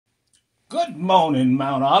Good morning,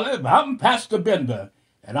 Mount Olive. I'm Pastor Bender,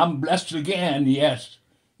 and I'm blessed again. Yes,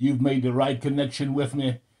 you've made the right connection with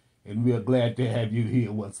me, and we are glad to have you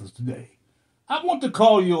here with us today. I want to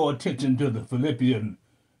call your attention to the Philippian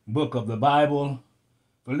book of the Bible,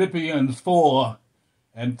 Philippians 4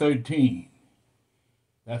 and 13.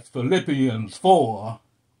 That's Philippians 4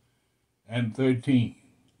 and 13.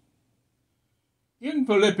 In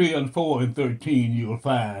Philippians 4 and 13, you'll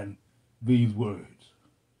find these words.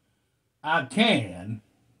 I can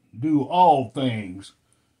do all things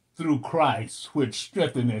through Christ, which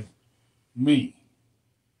strengtheneth me.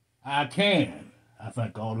 I think I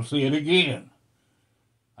ought to say it again.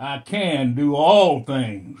 I can do all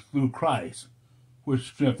things through Christ, which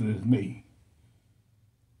strengtheneth me.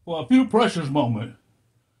 For a few precious moments,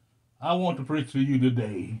 I want to preach to you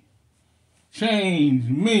today. Change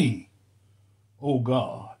me, O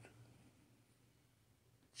God.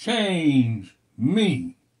 Change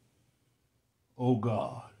me, O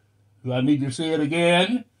God. Do I need to say it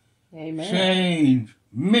again? Amen. Change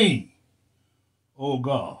me, O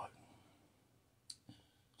God.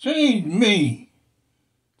 Change me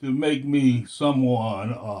to make me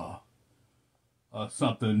someone or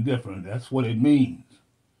something different. That's what it means.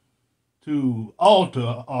 To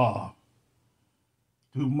alter or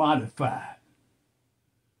to modify.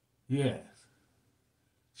 Yes.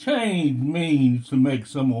 Change means to make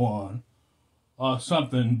someone or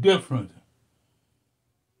something different.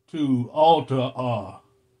 To alter or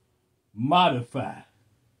modify.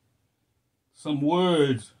 Some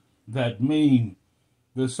words that mean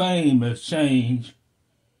the same as change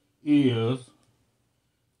is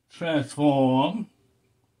transform,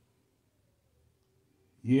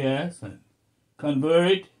 yes, and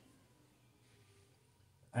convert,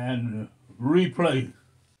 and replace.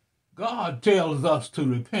 God tells us to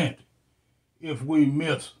repent if we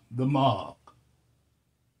miss the mark.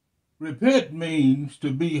 Repent means to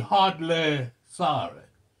be heartily sorry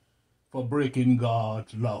for breaking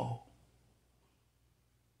God's law.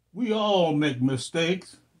 We all make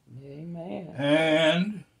mistakes. Amen.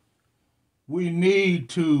 And we need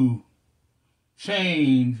to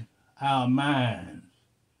change our minds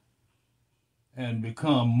and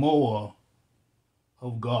become more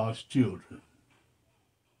of God's children.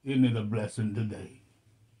 Isn't it a blessing today?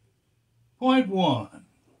 Point one.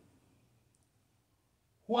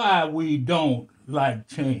 Why we don't like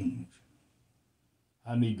change.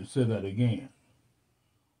 I need to say that again.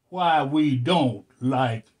 Why we don't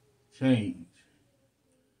like change.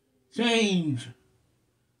 Change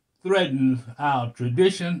threatens our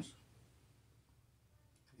traditions.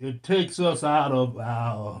 It takes us out of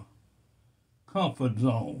our comfort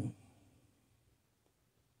zone.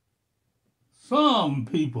 Some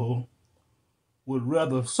people would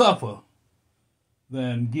rather suffer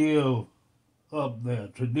than give up their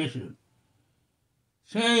tradition.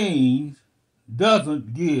 Change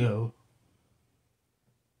doesn't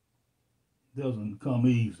come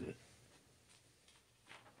easy.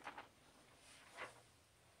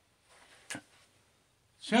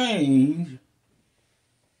 Change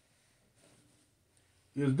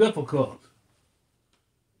is difficult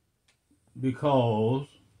because,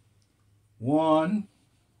 one,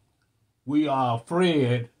 we are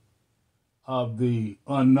afraid of the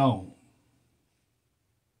unknown.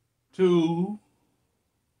 Two,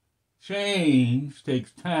 change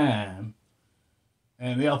takes time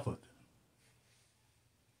and effort.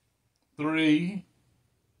 Three,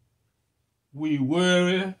 we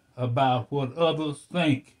worry about what others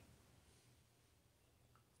think.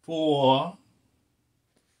 Four,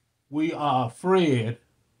 we are afraid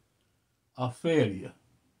of failure.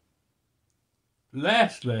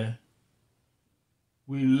 Lastly,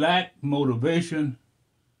 we lack motivation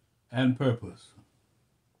and purpose.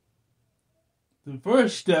 The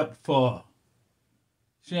first step for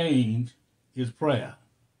change is prayer.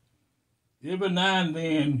 Every now and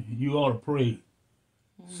then you ought to pray.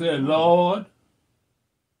 Say, Lord,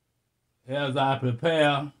 as I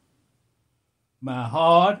prepare my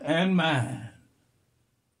heart and mind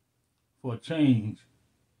for change,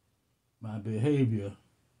 my behavior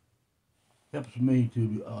helps me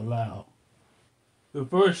to allow. The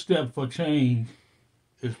first step for change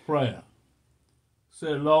is prayer.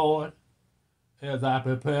 Say, Lord, as I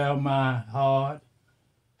prepare my heart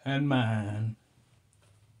and mind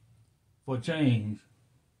for change,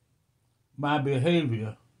 my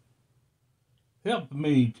behavior help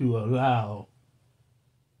me to allow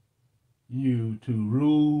you to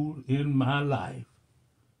rule in my life.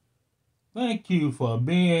 Thank you for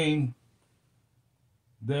being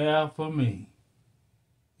there for me.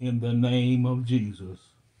 In the name of Jesus,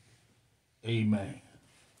 amen.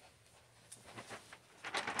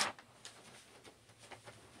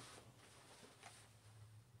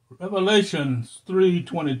 Revelations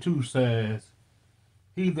 3:22 says,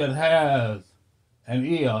 "He that has an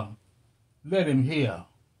ear, let him hear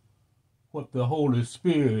what the Holy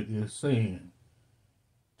Spirit is saying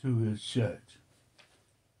to his church."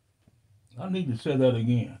 I need to say that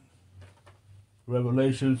again.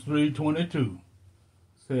 Revelations 3:22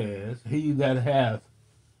 says, "He that hath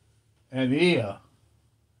an ear,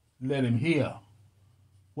 let him hear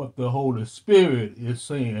what the Holy Spirit is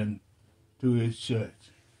saying to his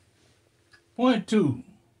church." Point 2,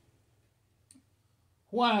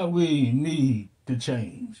 why we need to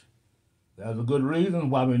change. There's a good reason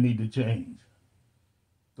why we need to change.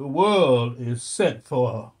 The world is set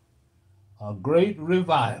for a great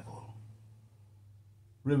revival.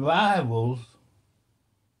 Revivals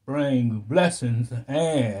bring blessings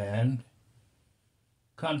and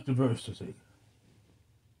controversy.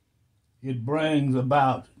 It brings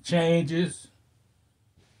about changes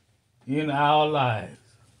in our lives.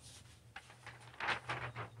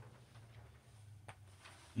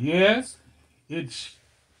 Yes, it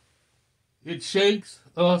shakes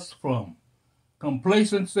us from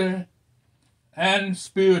complacency and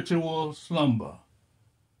spiritual slumber.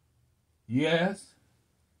 Yes,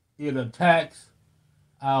 it attacks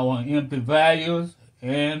our empty values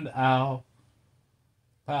and our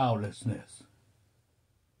powerlessness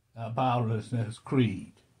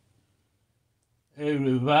creed. A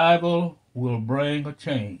revival will bring a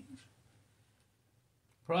change.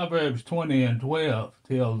 Proverbs 20:12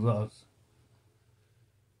 tells us,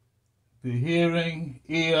 "The hearing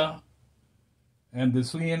ear and the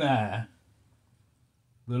seeing eye,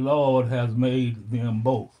 the Lord has made them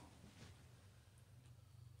both."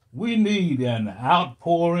 We need an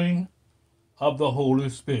outpouring of the Holy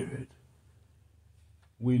Spirit.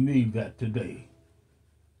 We need that today.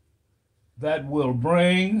 That will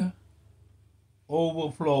bring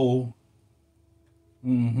overflow,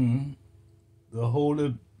 the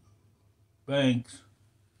holy banks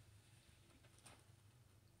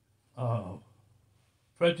of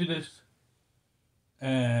prejudice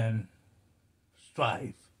and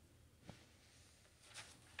strife.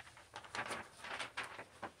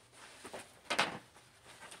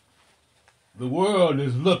 The world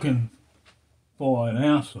is looking for an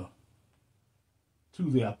answer to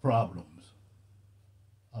their problems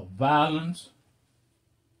of violence,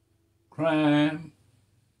 crime,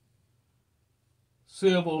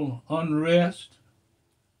 civil unrest,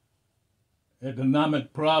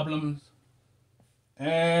 economic problems,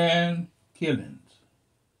 and killings.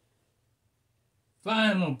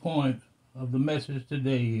 Final point of the message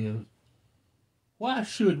today is, why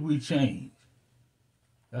should we change?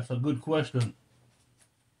 That's a good question.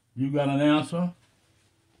 You got an answer?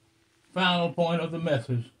 Final point of the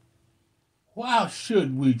message, why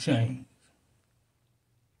should we change?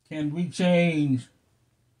 Can we change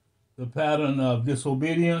the pattern of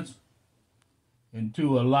disobedience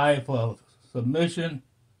into a life of submission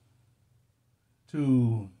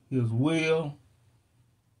to His will?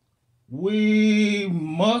 We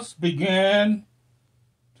must begin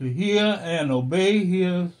to hear and obey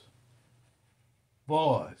His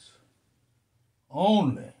voice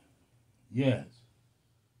only. Yes.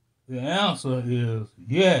 The answer is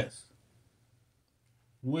yes.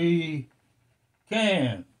 We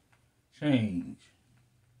can change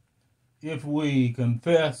if we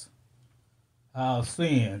confess our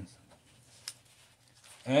sins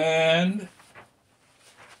and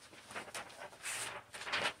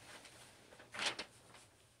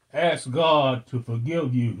ask God to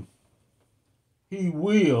forgive you. He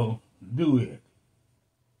will do it.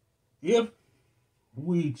 If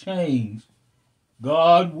we change,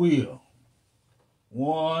 God will,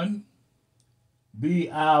 1,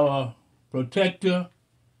 be our protector.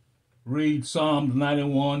 Read Psalms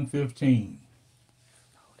 91:15.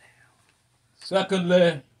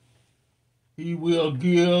 Secondly, He will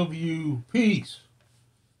give you peace.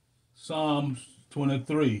 Psalms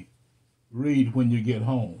 23. Read when you get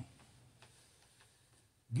home.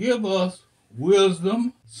 Give us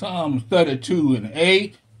wisdom. Psalms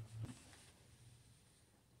 32:8.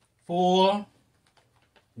 4,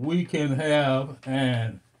 we can have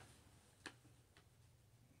an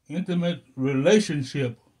intimate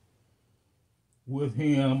relationship with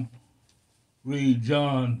Him. Read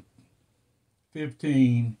John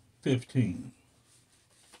 15:15.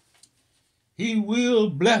 He will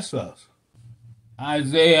bless us.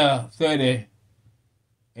 Isaiah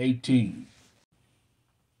 30:18.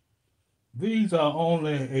 These are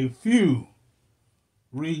only a few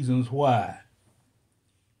reasons why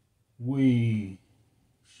we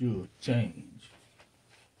should change.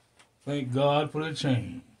 Thank God for the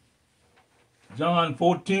change. John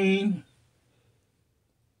 14,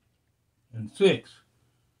 and 6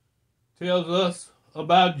 tells us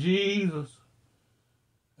about Jesus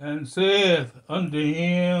and saith unto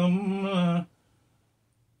him,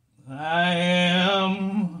 I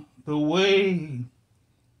am the way,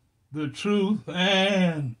 the truth,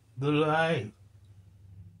 and the life.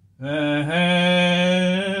 And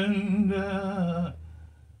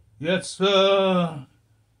yes, sir,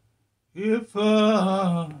 if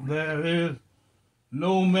there is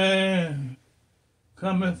no man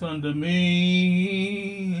cometh unto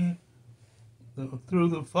me through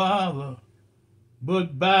the Father,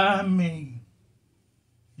 but by me,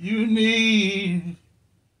 you need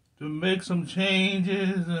to make some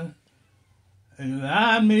changes, and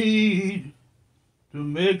I need to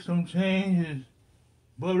make some changes.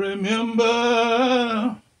 But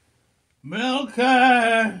remember,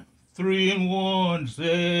 Malachi 3:1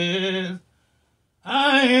 says,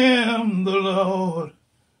 I am the Lord,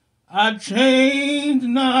 I change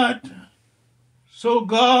not. So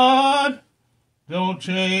God, don't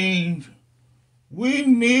change. We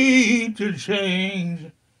need to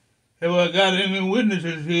change. Have I got any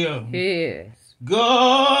witnesses here? Yes.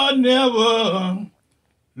 God never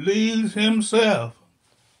leaves himself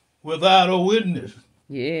without a witness.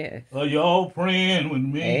 Yes. Are y'all praying with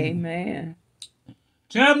me? Amen.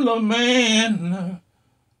 Chandler Man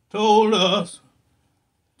told us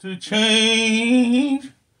to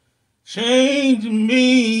change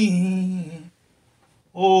me,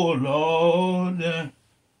 oh Lord,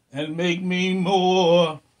 and make me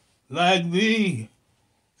more like thee.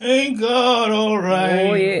 Ain't God all right?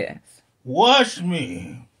 Oh, yes. Wash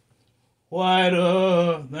me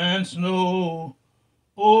whiter than snow,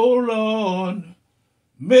 oh Lord,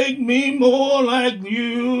 make me more like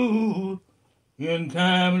you in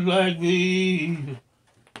times like these.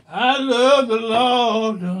 I love the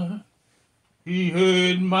Lord. He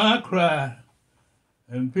heard my cry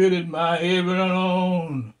and pitied my every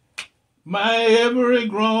moan, my every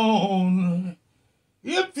groan.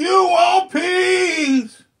 If you want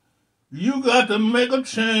peace, you got to make a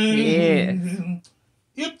change. Yes.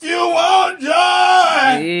 If you want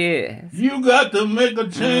joy, Yes. you got to make a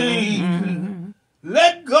change. Mm-hmm.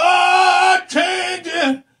 Let God change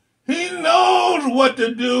it. He knows what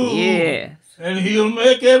to do. Yes. And he'll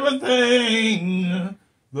make everything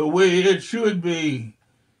the way it should be.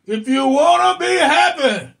 If you want to be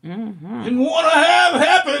happy and want to have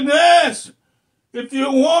happiness, if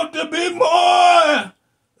you want to be more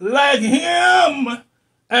like him,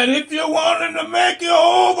 and if you want him to make you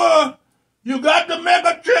over, you got to make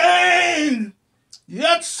a change.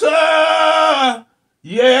 Yes, sir.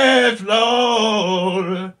 Yes,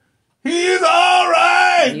 Lord. He's all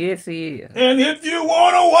right. Yes, he is. And if you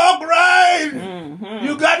want to walk right,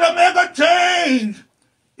 you got to make a change.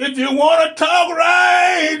 If you want to talk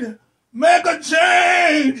right, make a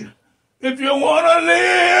change. If you want to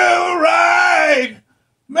live right,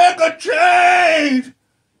 make a change.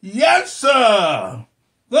 Yes, sir.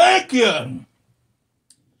 Thank you.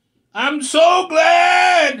 I'm so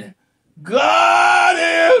glad God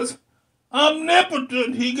is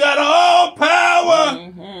omnipotent. He got all power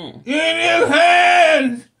in his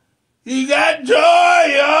hands. He got joy,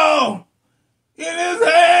 y'all, in his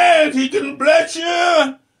hands. He can bless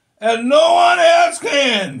you and no one else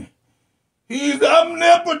can. He's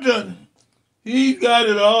omnipotent. He's got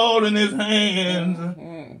it all in his hands.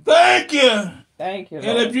 Thank you. Thank you, Lord.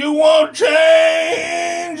 And if you want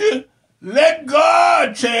change, let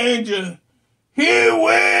God change you. He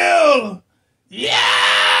will. Yeah.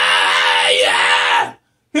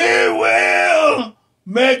 He will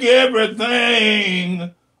make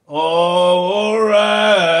everything all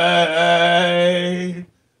right.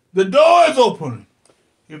 The door is open.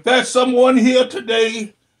 If there's someone here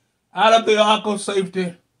today out of the ark of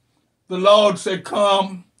safety, the Lord said,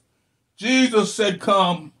 come. Jesus said,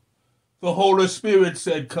 come. The Holy Spirit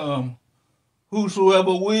said, come.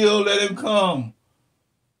 Whosoever will, let him come.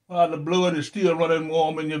 While the blood is still running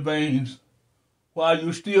warm in your veins. While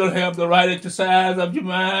you still have the right exercise of your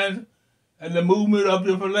mind and the movement of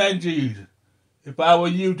your phalanges. If I were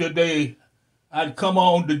you today, I'd come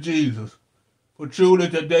on to Jesus. For truly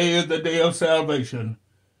today is the day of salvation,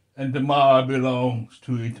 and tomorrow belongs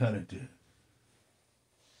to eternity.